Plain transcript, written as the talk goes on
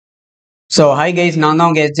So hi guys, நான் தான்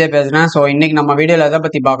உங்க எஸ்ஜே பேசுறேன். ஸோ இன்னைக்கு நம்ம வீடியோல எதை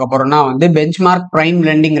பத்தி பார்க்க போறோம்னா பெஞ்ச்மார்க் பிரைம்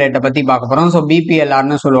லெண்டிங் ரேட்டை பத்தி பார்க்க போறோம். ஸோ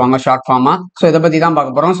BPLRன்னு சொல்லுவாங்க ஷார்ட் ஃபார்மா. ஸோ இதை பத்தி தான்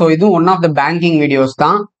பார்க்க போறோம். ஸோ இது one of the banking videos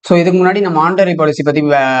தான். ஸோ இதுக்கு முன்னாடி நான் மானிட்டரி பாலிசி பத்தி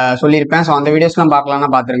சொல்லியிருப்பேன். ஸோ அந்த வீடியோஸ்லாம் பார்க்கலாம்னா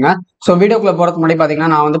பாத்துருங்க. ஸோ வீடியோக்குள்ள போறதுக்கு முன்னாடி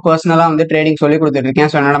பாத்தீங்கன்னா நான் பர்சனலா ட்ரேடிங் சொல்லி கொடுத்துட்டு இருக்கேன்.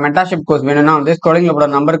 ஸோ என்னோட மென்டர்ஷிப் கோர்ஸ் வேணும்னா ஸ்க்ரோலிங்ல போற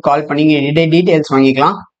நம்பருக்கு கால் பண்ணி டீடைல்ஸ்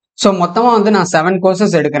வாங்கிக்கலாம். ஸோ மொத்தமா நான் 7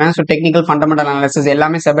 கோர்சஸ் எடுக்கிறேன். ஸோ டெக்னிக்கல் ஃபண்டமெண்டல் அனாலிசிஸ்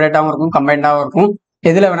எல்லாமே செப்பரேட்டாகவும் இருக்கும், கம்பைண்டாகவும் இருக்கும்.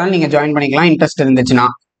 எதுல வேணாலும் நீங்க ஜாயின் பண்ணிக்கலாம் இன்ட்ரெஸ்ட் இருந்துச்சுன்னா.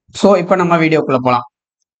 ஸோ இப்போ நம்ம வீடியோக்குள்ள போகலாம்.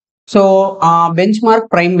 So benchmark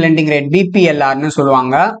prime landing rate BPLRன்னு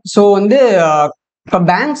சொல்லுவாங்க. ஸோ இப்போ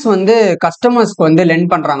பேங்க்ஸ் கஸ்டமர்ஸ்க்கு லெண்ட்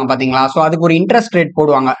பண்றாங்க பாத்தீங்களா. ஸோ அதுக்கு ஒரு இன்ட்ரெஸ்ட் ரேட்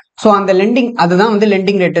போடுவாங்க. ஸோ அந்த லெண்டிங் அதுதான்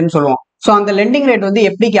லெண்டிங் ரேட்னு சொல்லுவோம். ஸோ அந்த லெண்டிங் ரேட்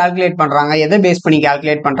எப்படி கால்குலேட் பண்றாங்க, எதை பேஸ் பண்ணி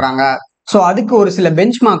கால்குலேட் பண்றாங்க. ஸோ அதுக்கு ஒரு சில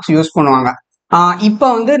பெஞ்ச் மார்க்ஸ் யூஸ் பண்ணுவாங்க. இப்போ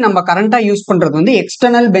நம்ம கரண்டா யூஸ் பண்றது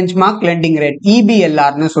எக்ஸ்டர்னல் பெஞ்ச்மார்க் லெண்டிங் ரேட்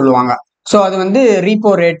EBLRன்னு சொல்லுவாங்க. ஸோ அது ரீப்போ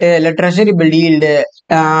ரேட்டு இல்லை ட்ரெஷரி பில் ஈல்டு,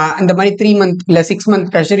 இந்த மாதிரி 3 மந்த் இல்லை 6 மந்த்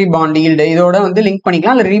ட்ரெஷரி பாண்ட் ஈல்டு இதோட லிங்க்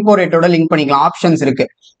பண்ணிக்கலாம், இல்லை ரீப்போ ரேட்டோட லிங்க் பண்ணிக்கலாம், ஆப்ஷன்ஸ் இருக்கு.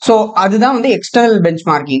 ஸோ அதுதான் எக்ஸ்டர்னல் பெஞ்ச்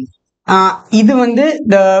மார்க்கிங். இது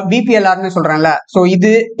இந்த BPLRன்னு சொல்றேன்ல. ஸோ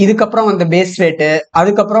இதுக்கப்புறம் பேஸ் ரேட்டு,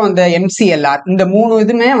 அதுக்கப்புறம் MCLR, இந்த 3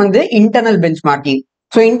 இதுமே internal bench marking.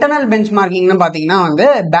 So internal bench மார்க்கிங்னு பாத்தீங்கன்னா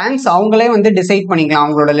பேங்க்ஸ் அவங்களே டிசைட் பண்ணிக்கலாம்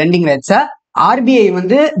அவங்களோட லெண்டிங் ரேட்ஸை. RBI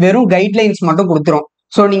வெறும் கைட்லைன்ஸ் மட்டும் கொடுத்துரும்.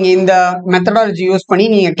 ஸோ நீங்க இந்த மெத்தடாலஜி யூஸ் பண்ணி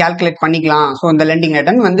நீங்க கால்குலேட் பண்ணிக்கலாம். ஸோ இந்த லெண்டிங்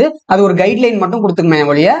ரேட்டன் அது ஒரு கைட்லைன் மட்டும் கொடுத்துக்குமே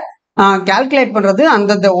ஒழிய கால்குலேட் பண்றது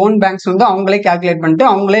அந்தந்த ஓன் பேங்க்ஸ் அவங்களே கால்குலேட் பண்ணிட்டு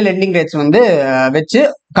அவங்களே லெண்டிங் ரேட்ஸ் வச்சு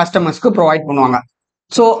கஸ்டமர்ஸ்க்கு ப்ரொவைட் பண்ணுவாங்க.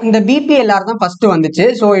 ஸோ இந்த BPLR தான் ஃபர்ஸ்ட் வந்துச்சு.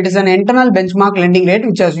 So it is an internal benchmark landing rate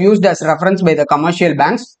which was used as reference by the commercial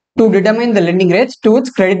banks to determine the lending rates to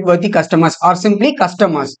its credit worthy customers or simply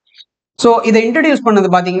customers. So இதை introduce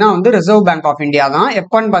பண்ணது பாத்தீங்கன்னா reserve bank of India தான்.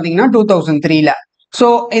 எப்பன்னு பாத்தீங்கன்னா 2003ல. So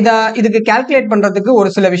இதுக்கு calculate பண்றதுக்கு ஒரு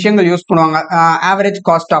சில விஷயங்கள் யூஸ் பண்ணுவாங்க. Average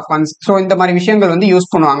cost of funds, so இந்த மாதிரி விஷயங்கள் யூஸ்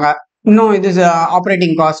பண்ணுவாங்க. இன்னும் இது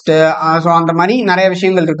ஆப்ரேட்டிங் காஸ்ட், ஸோ அந்த மாதிரி நிறைய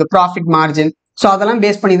விஷயங்கள் இருக்கு, ப்ராஃபிட் மார்ஜின். ஸோ அதெல்லாம்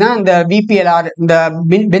பேஸ் பண்ணி தான் இந்த BPLR இந்த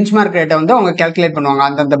பெஞ்ச்மார்க் ரேட்டை அவங்க கால்குலேட் பண்ணுவாங்க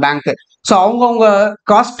அந்தந்த பேங்க். ஸோ அவங்கவுங்க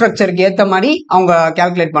காஸ்ட் ஸ்ட்ரக்சருக்கு ஏற்ற மாதிரி அவங்க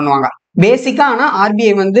கால்குலேட் பண்ணுவாங்க பேசிக்கா. ஆனா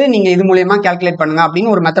RBI நீங்க இது மூலியமா கால்குலேட் பண்ணுங்க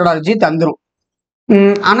அப்படின்னு ஒரு மெத்தடாலஜி தந்துரும்.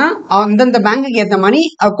 ஆனா அந்தந்த பேங்க்குக்கு ஏற்ற மாதிரி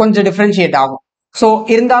கொஞ்சம் டிஃபரன்ஷியேட் ஆகும். ஸோ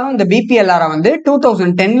இருந்தாலும் இந்த BPLR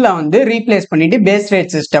 2010ல ரீப்ளேஸ் பண்ணிட்டு பேஸ் ரேட்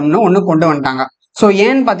சிஸ்டம்னு ஒன்று கொண்டு வந்துட்டாங்க. ஸோ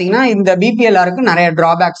ஏன்னு பாத்தீங்கன்னா இந்த BPLRக்கு நிறைய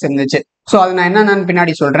டிராபேக்ஸ் இருந்துச்சு. ஸோ அது நான் என்னன்னு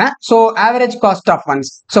பின்னாடி சொல்றேன். So average cost of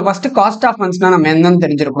funds. So first cost of ஃபண்ட்ஸ்னா நம்ம என்னன்னு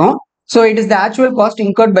தெரிஞ்சிருக்கோம். So it is the actual cost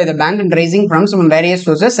incurred by the bank and rising from some various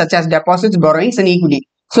sources such as deposits, borrowings and equity.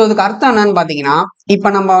 So இதுக்கு அர்த்தம் என்னன்னு பாத்தீங்கன்னா, இப்போ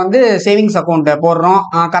நம்ம savings account போடுறோம்,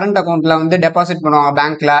 கரண்ட் அக்கௌண்ட்ல டெபாசிட் பண்ணுவாங்க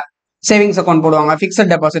பேங்க்ல, சேவிங்ஸ் அக்கௌண்ட் போடுவாங்க,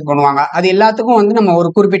 ஃபிக்ஸட் டெபாசிட் பண்ணுவாங்க. அது எல்லாத்துக்கும் நம்ம ஒரு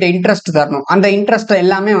குறிப்பிட்ட இன்ட்ரெஸ்ட் தரணும். அந்த இன்ட்ரெஸ்ட்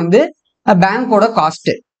எல்லாமே பேங்கோட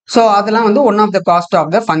காஸ்ட். ஸோ அதெல்லாம் one of the cost of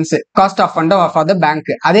the funds, cost of fund of the bank.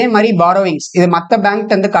 அதே மாதிரி பாரோவிங்ஸ், இது மற்ற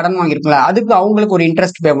பேங்க் கடன் வாங்கிருக்கலாம், அதுக்கு அவங்களுக்கு ஒரு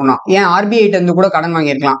இன்ட்ரெஸ்ட் பே பண்ணணும். ஏன் RBI கூட கடன்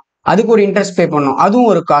வாங்கியிருக்கலாம், அதுக்கு ஒரு இன்ட்ரெஸ்ட் பே பண்ணணும், அதுவும்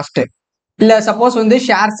ஒரு காஸ்ட். இல்ல சப்போஸ்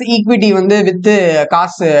ஷேர்ஸ் ஈக்விட்டி வித்து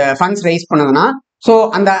காசு ஃபண்ட்ஸ் ரைஸ் பண்ணுதுன்னா, ஸோ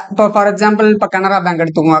அந்த இப்போ ஃபார் எக்ஸாம்பிள் இப்போ கனரா பேங்க்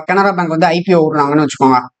எடுத்துக்கோங்க. கனரா பேங்க் IPO விடுறாங்கன்னு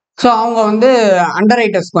வச்சுக்கோங்க. ஸோ அவங்க அண்டர்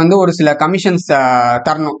ரைட்டர்ஸ்க்கு ஒரு சில கமிஷன்ஸ்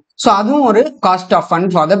தரணும். ஸோ அதுவும் ஒரு cost of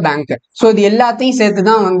fund for the bank. So இது எல்லாத்தையும் சேர்த்து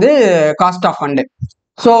தான் cost of fund.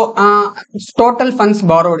 So total funds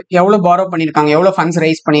பாரோடு, எவ்வளவு பாரோ பண்ணியிருக்காங்க, எவ்வளவு ஃபண்ட்ஸ்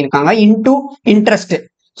ரைஸ் பண்ணியிருக்காங்க, இன்டூ இன்ட்ரெஸ்ட்.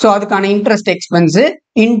 ஸோ அதுக்கான interest expense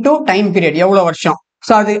into time period, எவ்வளவு வருஷம்.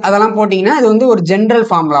 ஸோ அதெல்லாம் போட்டீங்கன்னா இது ஒரு ஜென்ரல்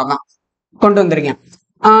ஃபார்முலா தான் கொண்டு வந்திருக்கேன்.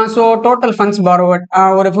 ஸோ டோட்டல் ஃபண்ட்ஸ் பாரோட்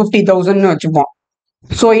ஒரு 50,000 வச்சுப்போம்.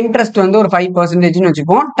 ஸோ இன்ட்ரெஸ்ட் ஒரு 5%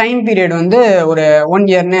 வச்சுப்போம். டைம் பீரியட் ஒரு 1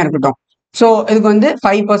 இயர்னே இருக்கட்டும். ஸோ இதுக்கு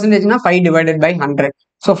 5%னா 5 divided by 100.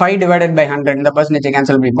 So 5 divided by 100 இந்த பர்சன்டேஜ்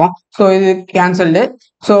கேன்சல் பண்ணிப்போம். ஸோ இது கேன்சல்டு.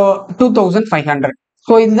 ஸோ 2500.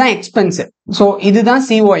 ஸோ இதுதான் எக்ஸ்பென்ஸ். ஸோ இதுதான்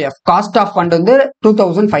COF, காஸ்ட் ஆஃப் ஃபண்ட்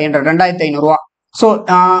 2500, 2500 ரூபா. ஸோ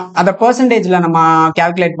அதை பர்சன்டேஜ்ல நம்ம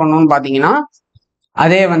கால்குலேட் பண்ணணும்னு பாத்தீங்கன்னா,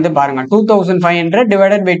 அதே பாருங்க 2500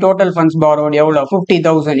 divided by total funds borrowed எவ்வளவு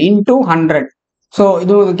 50,000 இன்டூ 100. ஸோ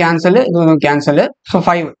இதுவும் கேன்சல், இதுவும் கேன்சல். ஸோ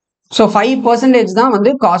 5. ஸோ 5% தான்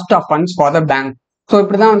cost of funds for the bank. So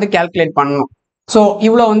இப்படிதான் கால்குலேட் பண்ணணும். ஸோ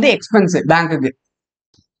இவ்வளவு எக்ஸ்பென்ஸ் பேங்க்குக்கு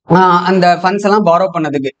அந்த ஃபண்ட்ஸ் எல்லாம் பாரோ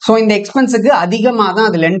பண்ணதுக்கு. ஸோ இந்த எக்ஸ்பென்ஸுக்கு அதிகமாக தான்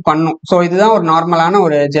அது லெண்ட் பண்ணும். ஸோ இதுதான் ஒரு நார்மலான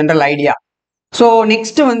ஒரு ஜென்ரல் ஐடியா. ஸோ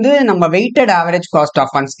நெக்ஸ்ட் நம்ம weighted average cost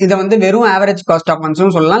of funds. இதை வெறும் ஆவரேஜ் காஸ்ட் ஆஃப் ஃபண்ட்ஸ்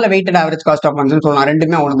சொல்லலாம், இல்லை weighted average cost of funds சொல்லலாம்.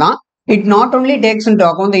 ரெண்டுமே ஒன்று தான். It not only takes into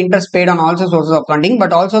account the interest paid on all sources of funding,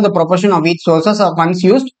 but also the proportion of each sources of funds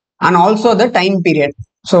used and also the time period.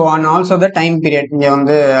 So and also the time period.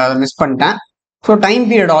 இங்க miss பண்ணிட்டேன். So time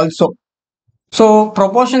period also. So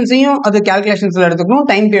ப்ரொபோர்ஷன்ஸையும் அது கேல்குலேஷன்ஸ்ல எடுத்துக்கணும்,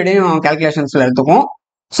 time பீரியடையும் கேல்குலேஷன்ஸ்ல எடுத்துக்கும்.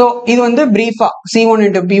 So இது வந்து பிரீஃபா C1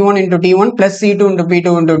 into P1 into T1 plus C2 into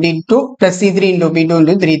P2 into T2 plus C3 into P2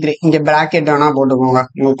 into T3. இங்க bracket வேணா போட்டுக்கோங்க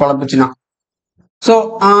உங்களுக்கு குழப்புச்சுன்னா. ஸோ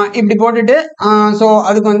இப்படி போட்டுட்டு ஸோ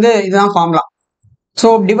அதுக்கு வந்து இதுதான் formula. So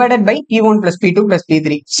divided by P1 plus P2 plus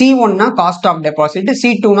P3. C1னா cost of deposit,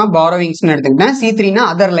 C2னா பாரோவிங்ஸ்னு எடுத்துக்கிட்டேன், C3னா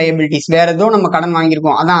அதர் லயபிலிட்டிஸ், வேற ஏதோ நம்ம கடன்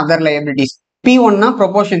வாங்கியிருக்கோம் அதான் அதர் லயபிலிட்டிஸ். P1னா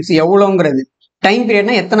ப்ரொபோர்ஷன்ஸ் எவ்வளோங்கிறது, டைம்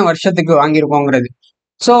பீரியட்னா எத்தனை வருஷத்துக்கு வாங்கியிருக்கோங்கிறது.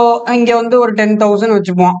 ஸோ இங்க வந்து ஒரு 10,000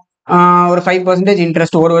 வச்சுப்போம், ஒரு 5%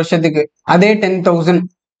 இன்ட்ரெஸ்ட் ஒரு வருஷத்துக்கு. அதே 10,000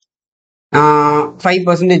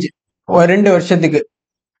 5% 2 வருஷத்துக்கு.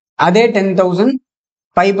 அதே 10,000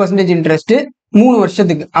 5% இன்ட்ரெஸ்ட் 3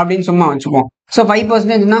 வருஷத்துக்கு அப்படின்னு சும்மா வச்சுப்போம். ஸோ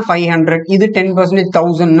 5%னா 500, இது 10%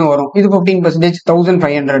 1000ன்னு வரும், இது 15%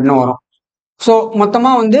 1500ன்னு வரும். ஸோ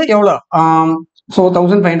மொத்தமா வந்து எவ்வளோ, ஸோ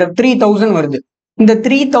 1500 3000 வருது. இந்த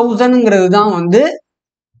 3000ங்கிறது தான் வந்து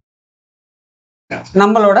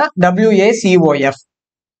நம்மளோட WACOF.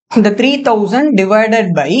 இந்த 3000 டிவைடட்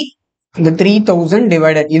பை இந்த 3000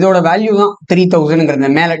 டிவைடட், இதோட வேல்யூ தான் 3000ங்கிறது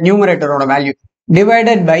மேல நியூமரேட்டரோட வேல்யூ,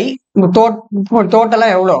 டிவைடட் பை டோட்டலா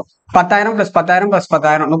எவ்வளோ 10,000 + 10,000 +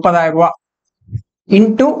 10,000 30,000 ரூபா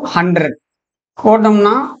இன்டூ 100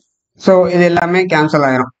 போட்டோம்னா ஸோ இது எல்லாமே கேன்சல்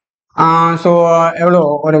ஆயிரும். ஸோ எவ்வளோ,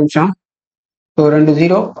 ஒரு நிமிஷம், so 2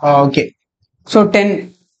 0, okay. So 10.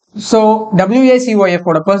 So WACOF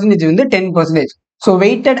ஓட பெர்சன்டேஜ் வந்து 10%. So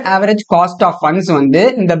weighted average cost of funds வந்து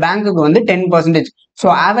இந்த பேங்க்குக்கு வந்து 10%. ஸோ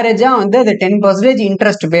ஆவரேஜா வந்து அது 10%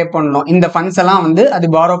 இன்ட்ரெஸ்ட் பே பண்ணணும் இந்த ஃபண்ட்ஸ் எல்லாம் வந்து அது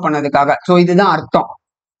பாரோ பண்ணதுக்காக. ஸோ இதுதான் அர்த்தம்.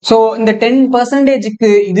 ஸோ இந்த 10%க்கு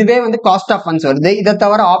இதுவே வந்து காஸ்ட் ஆஃப் ஃபண்ட்ஸ் வருது. இதை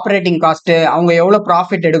தவிர ஆப்ரேட்டிங் காஸ்ட், அவங்க எவ்வளவு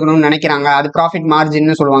ப்ராஃபிட் எடுக்கணும்னு நினைக்கிறாங்க அது ப்ராஃபிட்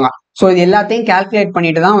மார்ஜின்னு சொல்லுவாங்க. ஸோ இது எல்லாத்தையும் கால்குலேட்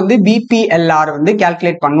பண்ணிட்டு தான் வந்து BPLR வந்து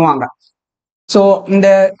கால்குலேட் பண்ணுவாங்க. ஸோ இந்த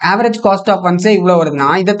ஆவரேஜ் காஸ்ட் ஆஃப் ஃபண்ட்ஸே இவ்வளோ வருதுன்னா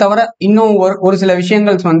இதை தவிர இன்னும் ஒரு சில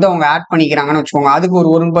விஷயங்கள் வந்து அவங்க ஆட் பண்ணிக்கிறாங்கன்னு வச்சுக்கோங்க. அதுக்கு ஒரு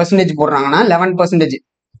 1% போடுறாங்கன்னா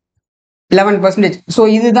 11%. ஸோ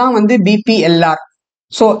இதுதான் வந்து BPLR.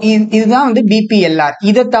 ஸோ இதுதான் வந்து BPLR.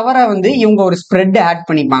 இதை தவிர வந்து இவங்க ஒரு ஸ்ப்ரெட் ஆட்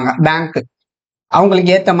பண்ணிப்பாங்க பேங்க்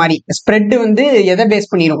அவங்களுக்கு ஏற்ற மாதிரி. ஸ்ப்ரெட் வந்து எதை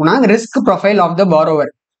base பண்ணிருக்கும்னா risk profile of the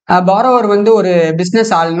borrower. Borrower வந்து ஒரு பிசினஸ்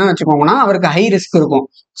ஆளுன்னு வச்சுக்கோங்கன்னா அவருக்கு ஹை ரிஸ்க் இருக்கும்.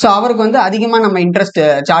 ஸோ அவருக்கு வந்து அதிகமா நம்ம இன்ட்ரெஸ்ட்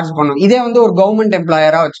சார்ஜ் பண்ணும். இதே வந்து ஒரு கவர்மெண்ட்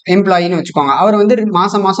எம்ப்ளாயின்னு வச்சுக்கோங்க, அவர் வந்து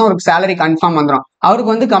மாசம் அவருக்கு சேலரி கன்ஃபார்ம் வந்துடும்,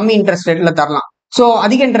 அவருக்கு வந்து கம்மி இன்ட்ரெஸ்ட் ரேட்ல தரலாம். ஸோ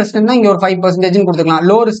அதிக இன்ட்ரெஸ்ட் இருந்தா இங்க ஒரு 5% கொடுத்துக்கலாம்,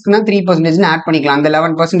 லோ ரிஸ்க்னா 3% ஆட் பண்ணிக்கலாம். அந்த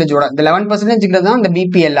 11%ஓட இந்த 11% தான் இந்த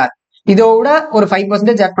BPLR. இதோட ஒரு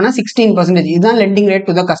 5% ஆட் பண்ணா 16%, இதுதான் landing rate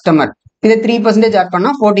to the customer. இதை 3% ஆட்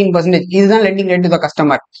பண்ணா 14%, இதுதான் landing rate to the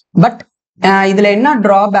customer. But இதுல என்ன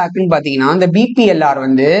டிராபேக்னு பாத்தீங்கன்னா இந்த BPLR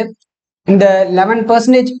வந்து இந்த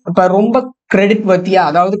 11% இப்ப ரொம்ப கிரெடிட் வர்த்தியா,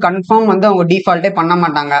 அதாவது கன்ஃபார்ம் வந்து அவங்க டிஃபால்ட்டே பண்ண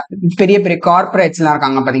மாட்டாங்க, பெரிய பெரிய கார்பரேட்ஸ் எல்லாம்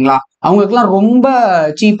இருக்காங்க பாத்தீங்களா, அவங்களுக்கு எல்லாம் ரொம்ப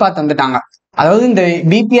சீப்பா தந்துட்டாங்க. அதாவது இந்த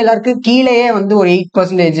BPLRக்கு கீழேயே வந்து ஒரு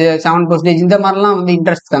 8% 7% இந்த மாதிரிலாம் வந்து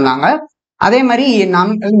இன்ட்ரெஸ்ட் தந்தாங்க. அதே மாதிரி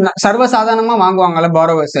சர்வசாதாரணமா வாங்குவாங்கல்ல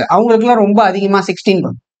பாரோவர்ஸ், அவங்களுக்கு எல்லாம் ரொம்ப அதிகமா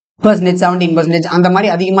 16% 17% அந்த மாதிரி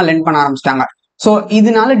அதிகமா லெண்ட் பண்ண ஆரம்பிச்சிட்டாங்க. ஸோ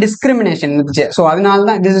இதனால டிஸ்கிரிமினேஷன் இருந்துச்சு. ஸோ அதனால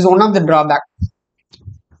தான் this is one of the drawback.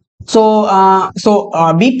 So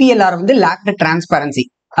BPLR வந்து லேக் டிரான்ஸ்பரன்சி.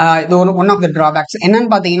 இது ஒன் ஆஃப் த டிராபேக்ஸ். என்னன்னு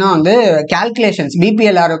பாத்தீங்கன்னா வந்து கால்குலேஷன்ஸ்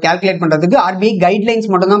BPLR கால்குலேட் பண்றதுக்கு RBI கைட்லைன்ஸ்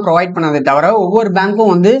மட்டும் தான் ப்ரொவைட் பண்ணதை தவிர ஒவ்வொரு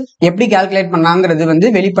பேங்க்கும் வந்து எப்படி கால்குலேட் பண்ணாங்கிறது வந்து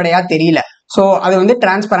வெளிப்படையா தெரியல. ஸோ அது வந்து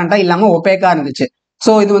டிரான்ஸ்பரண்டா இல்லாம ஒபேக்கா இருந்துச்சு.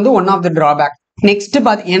 ஸோ இது வந்து one of the drawback. Next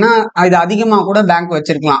ஏன்னா இது அதிகமா கூட பேங்க்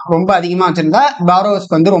வச்சிருக்கலாம், ரொம்ப அதிகமா வச்சிருந்தா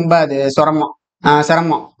பாரோவர்ஸ்க்கு வந்து ரொம்ப அது சிரமம்.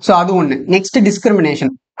 ஸோ அது ஒண்ணு. நெக்ஸ்ட்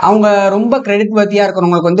டிஸ்கிரிமினேஷன், அவங்க ரொம்ப கிரெடிட் வர்த்தியா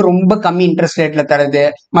இருக்கிறவங்களுக்கு வந்து ரொம்ப கம்மி இன்ட்ரெஸ்ட் ரேட்ல தருது,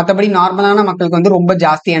 மற்றபடி நார்மலான மக்களுக்கு வந்து ரொம்ப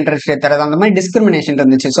ஜாஸ்தி இன்ட்ரெஸ்ட் ரேட் தருது, அந்த மாதிரி டிஸ்கிரிமினேஷன்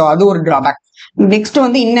இருந்துச்சு. ஸோ அது ஒரு டிராபேக். நெக்ஸ்ட்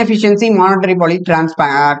வந்து இன்எஃபிஷியன்சி மானிட்டரி பாலிசி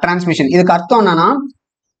டிரான்ஸ்மிஷன். இதுக்கு அர்த்தம் என்னன்னா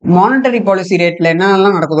மானிட்டரி பாலிசி ரேட்ல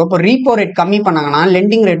என்னெல்லாம் நடக்குதோ, இப்போ ரீப்போ ரேட் கம்மி பண்ணாங்கன்னா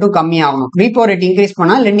லெண்டிங் ரேட்டும் கம்மி ஆகணும், ரீப்போ ரேட் இன்க்ரீஸ்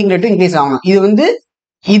பண்ணா லெண்டிங் ரேட்டும் இன்க்ரீஸ் ஆகணும். இது வந்து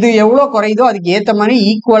இது எவ்வளவு குறையுதோ அதுக்கு ஏத்த மாதிரி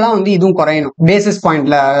ஈக்குவலா வந்து இதுவும் குறையணும், பேசிஸ்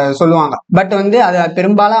பாயிண்ட்ல சொல்லுவாங்க. பட் வந்து அது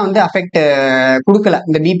பெரும்பாலும் வந்து அஃபெக்ட் கொடுக்கல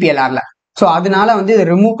இந்த BPLRல. ஸோ அதனால வந்து இதை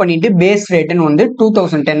ரிமூவ் பண்ணிட்டு பேஸ் ரேட்னு வந்து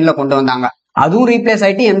 2010ல கொண்டு வந்தாங்க. அதுவும் ரீப்ளேஸ்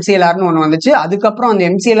ஆயிட்டு MCLRன்னு ஒன்று வந்துச்சு. அதுக்கப்புறம் அந்த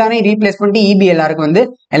MCLRையும் ரீப்ளேஸ் பண்ணிட்டு EBLRக்கு வந்து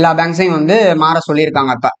எல்லா பேங்க்ஸையும் வந்து மாற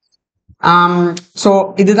சொல்லியிருக்காங்க இப்ப. ஸோ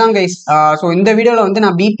இதுதான் கைஸ். ஸோ இந்த வீடியோல வந்து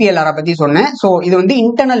நான் BPLR பத்தி சொன்னேன். ஸோ இது வந்து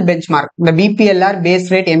இன்டர்னல் பெஞ்ச்மார்க். இந்த BPLR, பேஸ்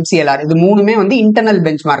ரேட், MCLR இது மூணுமே வந்து இன்டர்னல்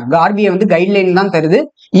பெஞ்ச்மார்க். RBI வந்து கைட்லைன் தான் தருது,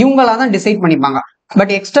 இவங்களா தான் டிசைட் பண்ணிப்பாங்க.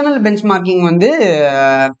 பட் எக்ஸ்டர்னல் பெஞ்ச்மார்க்கிங் வந்து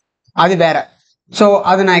அது வேற. ஸோ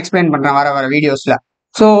அது நான் எக்ஸ்பிளைன் பண்றேன் வர வீடியோஸ்ல.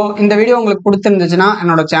 ஸோ இந்த வீடியோ உங்களுக்கு பிடிச்சிருந்துச்சுன்னா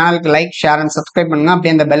என்னோட சேனலுக்கு லைக், ஷேர் அண்ட் சப்ஸ்கிரைப் பண்ணுங்க.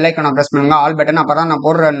 அப்படியே அந்த பெல் ஐக்கானை பிரஸ் பண்ணுங்க, ஆல் பட்டன். அப்போ தான் நான்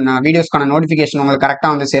போடுற வீடியோஸ்க்கான நோட்டிஃபிகேஷன் உங்களுக்கு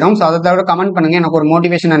கரெக்டாக வந்து சேரும். ஸோ அதை தவிர கமெண்ட் பண்ணுங்க, எனக்கு ஒரு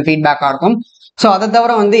மோட்டிவேஷன் அண்ட் ஃபீட்பேக்காக இருக்கும். ஸோ அதை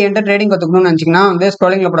தவிர வந்து என்கிட்ட ட்ரேடிங் கற்றுக்கணும்னு நினச்சிங்கன்னா வந்து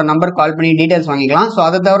ஸ்க்ரோலிங்ல போட நம்பர் கால் பண்ணி டீடைல்ஸ் வாங்கிக்கலாம். ஸோ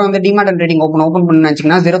அதை தவிர வந்து டிமேட் அண்ட் ட்ரேடிங் ஓப்பன் பண்ணணும்னு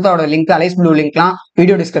நினச்சிங்கன்னா ஜெரோதாவோட லிங்க், அலைஸ் ப்ளூ லிங்க்லாம்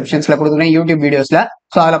வீடியோ டிஸ்கிரிப்ஷன்ஸ்ல கொடுக்குறேன் யூடியூப் வீடியோஸ்ல.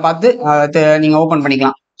 ஸோ அதில் பார்த்து நீங்க ஓப்பன்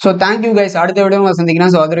பண்ணிக்கலாம். So thank you guys. அடுத்த வீடியோ உங்களை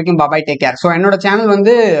சந்திக்கிறேன். ஸோ அது வரைக்கும் பாய், டேக் கேர். ஸோ என்னோட சேனல்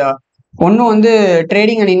வந்து ஒன்றும் வந்து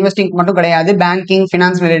ட்ரேடிங் அண்ட் இன்வெஸ்டிங் மட்டும் கிடையாது, பேங்கிங்,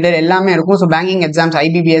 ஃபினான்ஸ் ரிலேட்டட் எல்லாமே இருக்கும். So banking exams,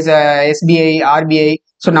 IBPS, SBI, RBI,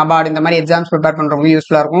 so NABARD இந்த மாதிரி எக்ஸாம்ஸ் ப்ரிப்பேர் பண்ணுறவங்க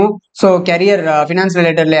யூஸ்ஃபுல்லாக இருக்கும். ஸோ கேரியர் ஃபினான்ஸ்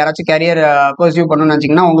ரிலேட்டட்ல யாராச்சும் கேரியர் பர்சியூ பண்ணணும்னு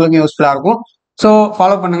நினச்சிங்கன்னா உங்களுக்கும் யூஸ்ஃபுல்லாக இருக்கும். ஸோ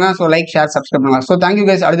ஃபாலோ பண்ணுங்க. ஸோ லைக், ஷேர், சப்ஸ்கிரைப் பண்ணுங்க. So thank you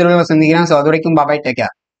guys. அடுத்த வீடியோவில் சந்திக்கிறேன். ஸோ அது வரைக்கும் பாய், டேக்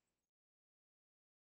கேர்.